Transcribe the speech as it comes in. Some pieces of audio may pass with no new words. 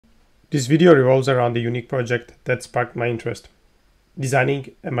This video revolves around a unique project that sparked my interest,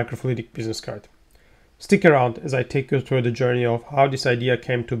 designing a microfluidic business card. Stick around as I take you through the journey of how this idea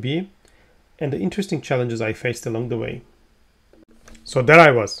came to be and the interesting challenges I faced along the way. So there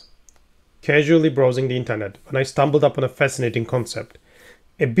I was, casually browsing the internet when I stumbled upon a fascinating concept,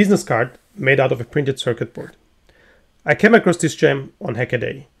 a business card made out of a printed circuit board. I came across this gem on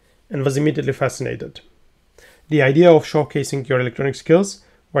Hackaday and was immediately fascinated. The idea of showcasing your electronic skills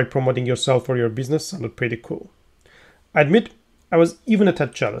while promoting yourself or your business sounded pretty cool. I admit I was even a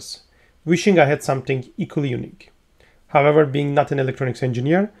tad jealous, wishing I had something equally unique. However, being not an electronics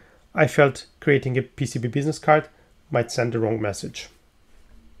engineer, I felt creating a PCB business card might send the wrong message.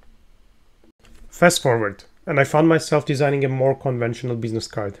 Fast forward, and I found myself designing a more conventional business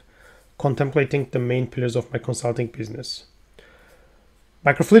card, contemplating the main pillars of my consulting business.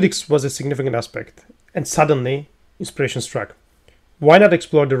 Microfluidics was a significant aspect, and suddenly, inspiration struck. Why not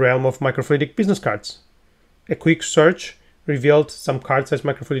explore the realm of microfluidic business cards? A quick search revealed some card-sized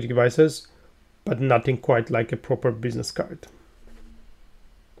microfluidic devices, but nothing quite like a proper business card.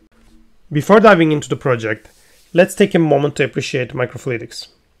 Before diving into the project, let's take a moment to appreciate microfluidics.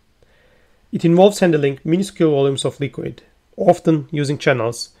 It involves handling minuscule volumes of liquid, often using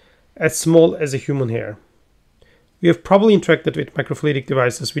channels as small as a human hair. We have probably interacted with microfluidic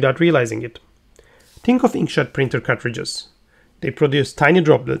devices without realizing it. Think of inkjet printer cartridges. They produce tiny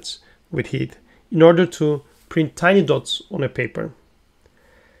droplets with heat in order to print tiny dots on a paper.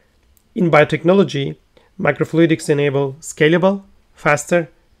 In biotechnology, microfluidics enable scalable, faster,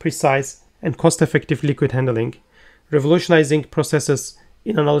 precise, and cost-effective liquid handling, revolutionizing processes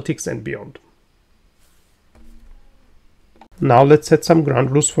in analytics and beyond. Now let's set some ground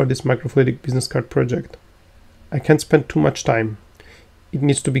rules for this microfluidic business card project. I can't spend too much time. It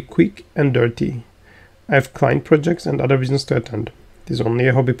needs to be quick and dirty. I have client projects and other business to attend. It is only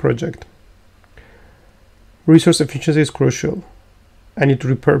a hobby project. Resource efficiency is crucial. I need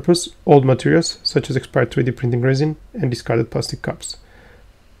to repurpose old materials such as expired 3D printing resin and discarded plastic cups.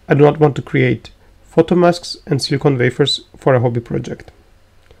 I do not want to create photomasks and silicone wafers for a hobby project.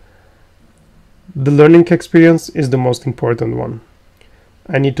 The learning experience is the most important one.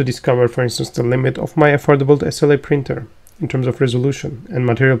 I need to discover, for instance, the limit of my affordable SLA printer in terms of resolution and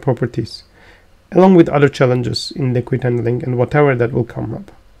material properties, along with other challenges in liquid handling and whatever that will come up.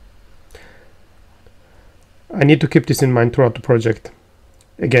 I need to keep this in mind throughout the project.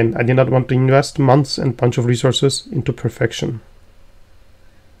 Again, I did not want to invest months and bunch of resources into perfection.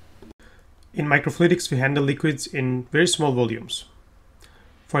 In microfluidics, we handle liquids in very small volumes.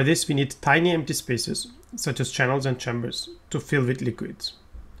 For this, we need tiny empty spaces, such as channels and chambers, to fill with liquids.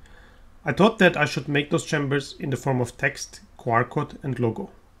 I thought that I should make those chambers in the form of text, QR code, and logo.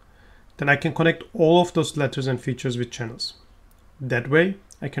 Then I can connect all of those letters and features with channels. That way,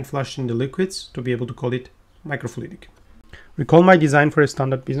 I can flush in the liquids to be able to call it microfluidic. Recall my design for a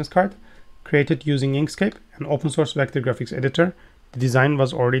standard business card, created using Inkscape, an open source vector graphics editor. The design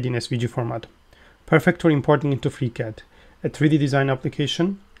was already in SVG format, perfect for importing into FreeCAD, a 3D design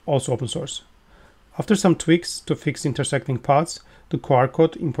application, also open source. After some tweaks to fix intersecting paths, the QR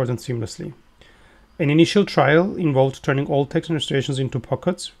code imported seamlessly. An initial trial involved turning all text illustrations into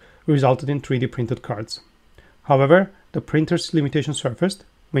pockets, resulted in 3D printed cards. However, the printer's limitations surfaced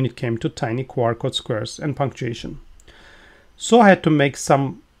when it came to tiny QR code squares and punctuation. So I had to make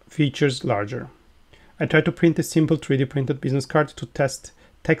some features larger. I tried to print a simple 3D printed business card to test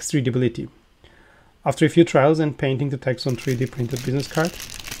text readability. After a few trials and painting the text on 3D printed business card,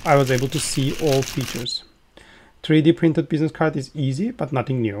 I was able to see all features. 3D printed business card is easy, but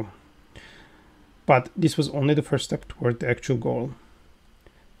nothing new. But this was only the first step toward the actual goal.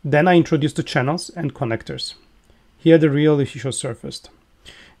 Then I introduced the channels and connectors. Here the real issue surfaced.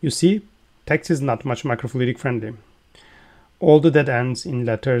 You see, text is not much microfluidic friendly. All the dead ends in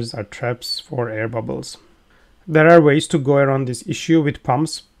letters are traps for air bubbles. There are ways to go around this issue with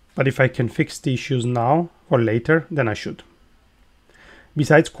pumps, but if I can fix the issues now or later, then I should.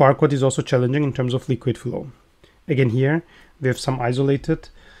 Besides, QR code is also challenging in terms of liquid flow. Again here, we have some isolated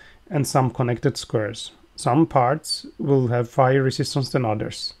and some connected squares. Some parts will have fire resistance than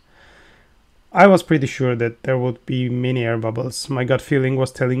others. I was pretty sure that there would be many air bubbles. My gut feeling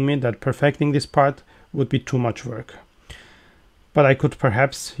was telling me that perfecting this part would be too much work. But I could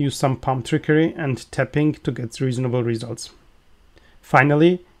perhaps use some pump trickery and tapping to get reasonable results.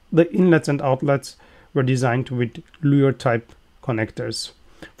 Finally, the inlets and outlets were designed with lure type connectors,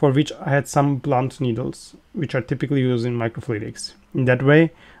 for which I had some blunt needles, which are typically used in microfluidics. In that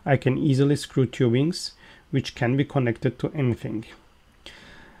way, I can easily screw tubings, which can be connected to anything.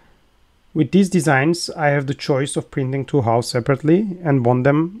 With these designs, I have the choice of printing two halves separately and bond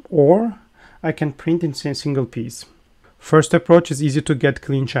them, or I can print in a single piece. First approach is easy to get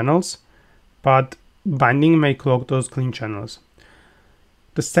clean channels, but binding may clog those clean channels.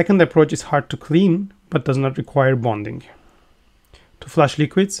 The second approach is hard to clean, but does not require bonding. To flush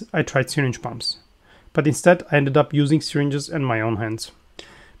liquids, I tried syringe pumps, but instead I ended up using syringes and my own hands,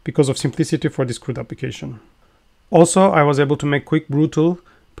 because of simplicity for this crude application. Also, I was able to make quick, brutal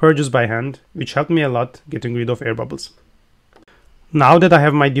purges by hand, which helped me a lot getting rid of air bubbles. Now that I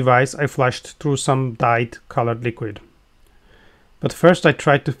have my device, I flushed through some dyed colored liquid. But first I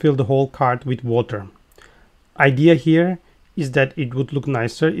tried to fill the whole card with water. Idea here is that it would look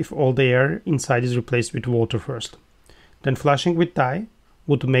nicer if all the air inside is replaced with water first. Then flushing with dye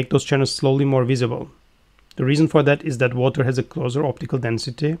would make those channels slowly more visible. The reason for that is that water has a closer optical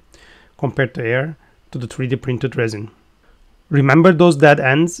density compared to air to the 3D printed resin. Remember those dead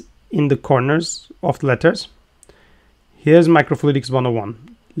ends in the corners of the letters? Here's Microfluidics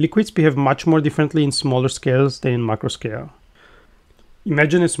 101. Liquids behave much more differently in smaller scales than in macro scale.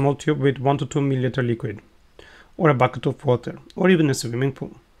 Imagine a small tube with 1 to 2 milliliter liquid, or a bucket of water, or even a swimming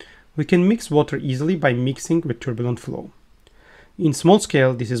pool. We can mix water easily by mixing with turbulent flow. In small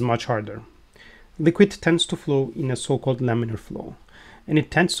scale, this is much harder. Liquid tends to flow in a so-called laminar flow, and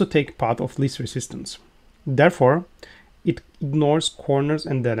it tends to take path of least resistance. Therefore, it ignores corners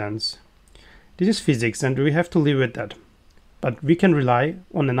and dead ends. This is physics and we have to live with that. But we can rely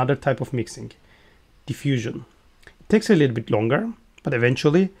on another type of mixing, diffusion. It takes a little bit longer, but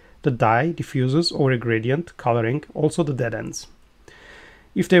eventually the dye diffuses over a gradient, coloring also the dead ends,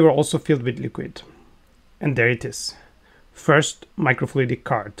 if they were also filled with liquid. And there it is. First microfluidic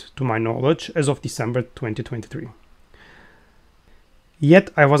card, to my knowledge, as of December 2023. Yet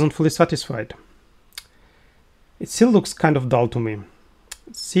I wasn't fully satisfied. It still looks kind of dull to me.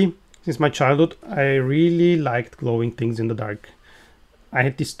 See, since my childhood, I really liked glowing things in the dark. I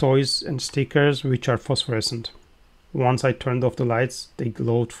had these toys and stickers which are phosphorescent. Once I turned off the lights, they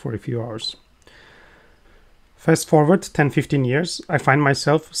glowed for a few hours. Fast forward 10-15 years, I find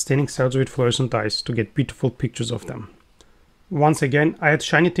myself staining cells with fluorescent dyes to get beautiful pictures of them. Once again, I had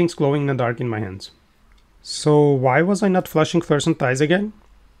shiny things glowing in the dark in my hands. So why was I not flushing fluorescent dyes again?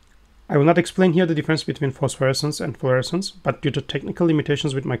 I will not explain here the difference between phosphorescence and fluorescence, but due to technical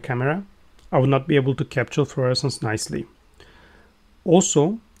limitations with my camera, I would not be able to capture fluorescence nicely.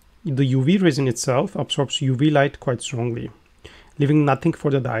 Also, the UV resin itself absorbs UV light quite strongly, leaving nothing for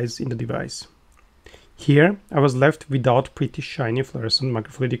the dyes in the device. Here, I was left without pretty shiny fluorescent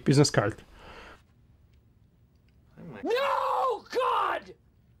microfluidic business card. No, God!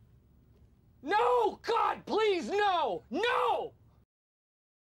 No, God, please, no! No!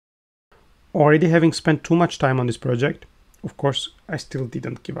 Already having spent too much time on this project, of course, I still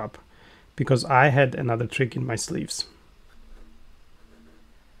didn't give up, because I had another trick in my sleeves.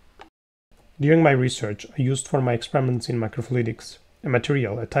 During my research, I used for my experiments in microfluidics a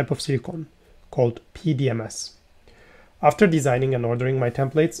material, a type of silicon, called PDMS. After designing and ordering my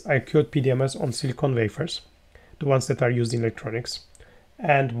templates, I cured PDMS on silicon wafers, the ones that are used in electronics,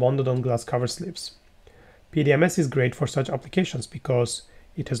 and bonded on glass cover slips. PDMS is great for such applications because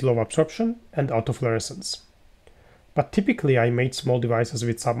it has low absorption and autofluorescence. But typically I made small devices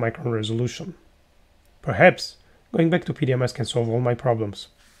with submicron resolution. Perhaps going back to PDMS can solve all my problems.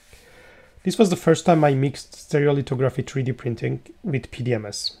 This was the first time I mixed stereolithography 3D printing with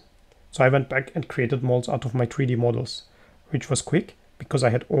PDMS. So I went back and created molds out of my 3D models, which was quick because I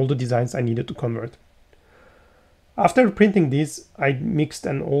had all the designs I needed to convert. After printing these, I mixed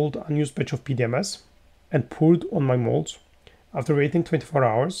an old unused batch of PDMS and poured on my molds. After waiting 24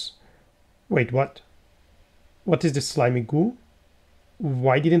 hours, wait, what? What is this slimy goo?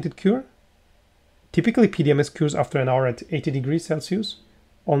 Why didn't it cure? Typically PDMS cures after an hour at 80 degrees Celsius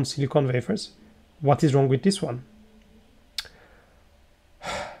on silicon wafers. What is wrong with this one?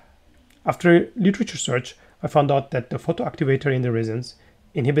 After literature search, I found out that the photoactivator in the resins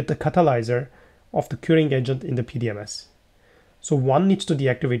inhibit the catalyzer of the curing agent in the PDMS. So one needs to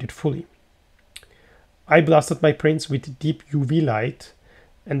deactivate it fully. I blasted my prints with deep UV light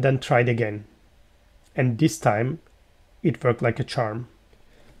and then tried again. And this time, it worked like a charm.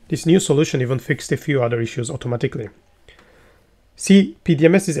 This new solution even fixed a few other issues automatically. See,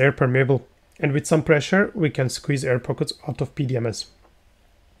 PDMS is air permeable, and with some pressure, we can squeeze air pockets out of PDMS.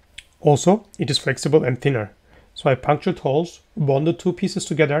 Also, it is flexible and thinner, so I punctured holes, bonded two pieces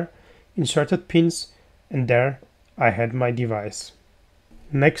together, inserted pins, and there I had my device.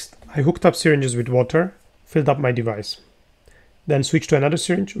 Next, I hooked up syringes with water, filled up my device. Then switched to another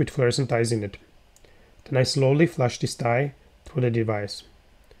syringe with fluorescent dyes in it. Then I slowly flushed this dye through the device.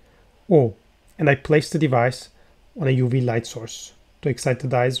 Oh, and I placed the device on a UV light source to excite the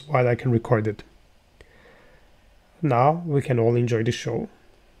dies while I can record it. Now we can all enjoy the show.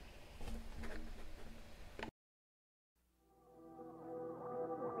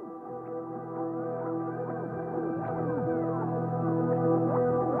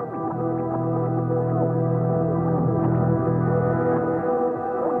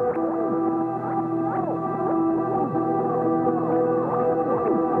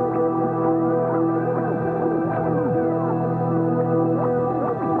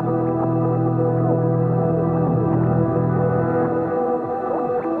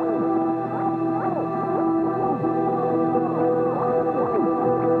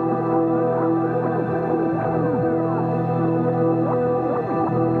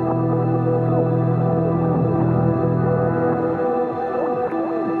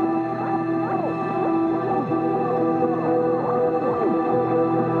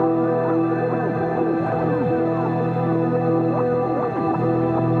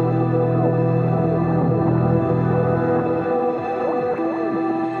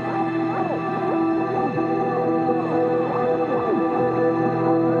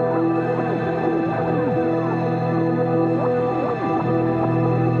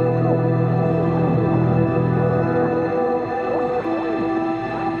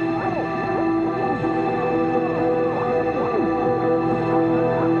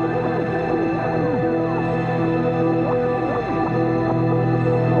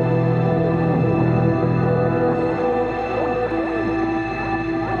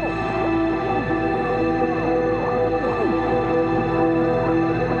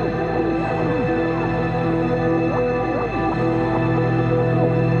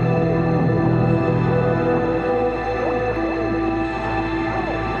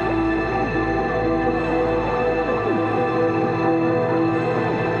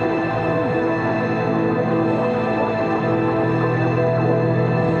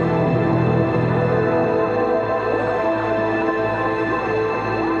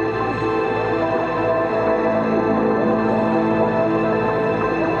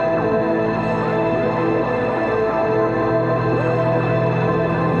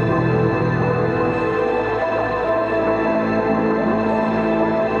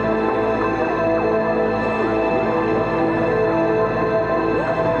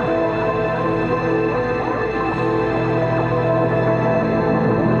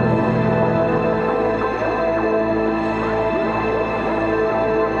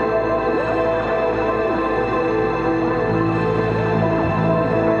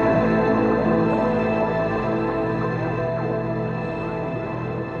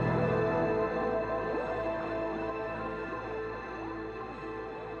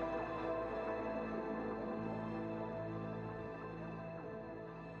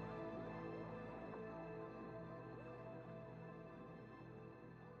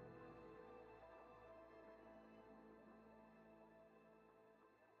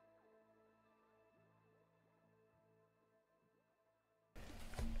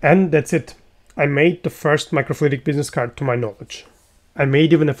 And that's it. I made the first microfluidic business card to my knowledge. I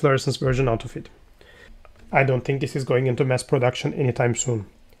made even a fluorescence version out of it. I don't think this is going into mass production anytime soon.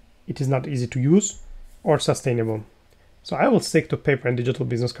 It is not easy to use or sustainable. So I will stick to paper and digital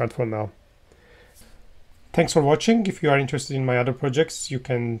business card for now. Thanks for watching. If you are interested in my other projects, you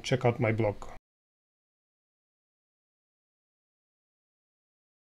can check out my blog.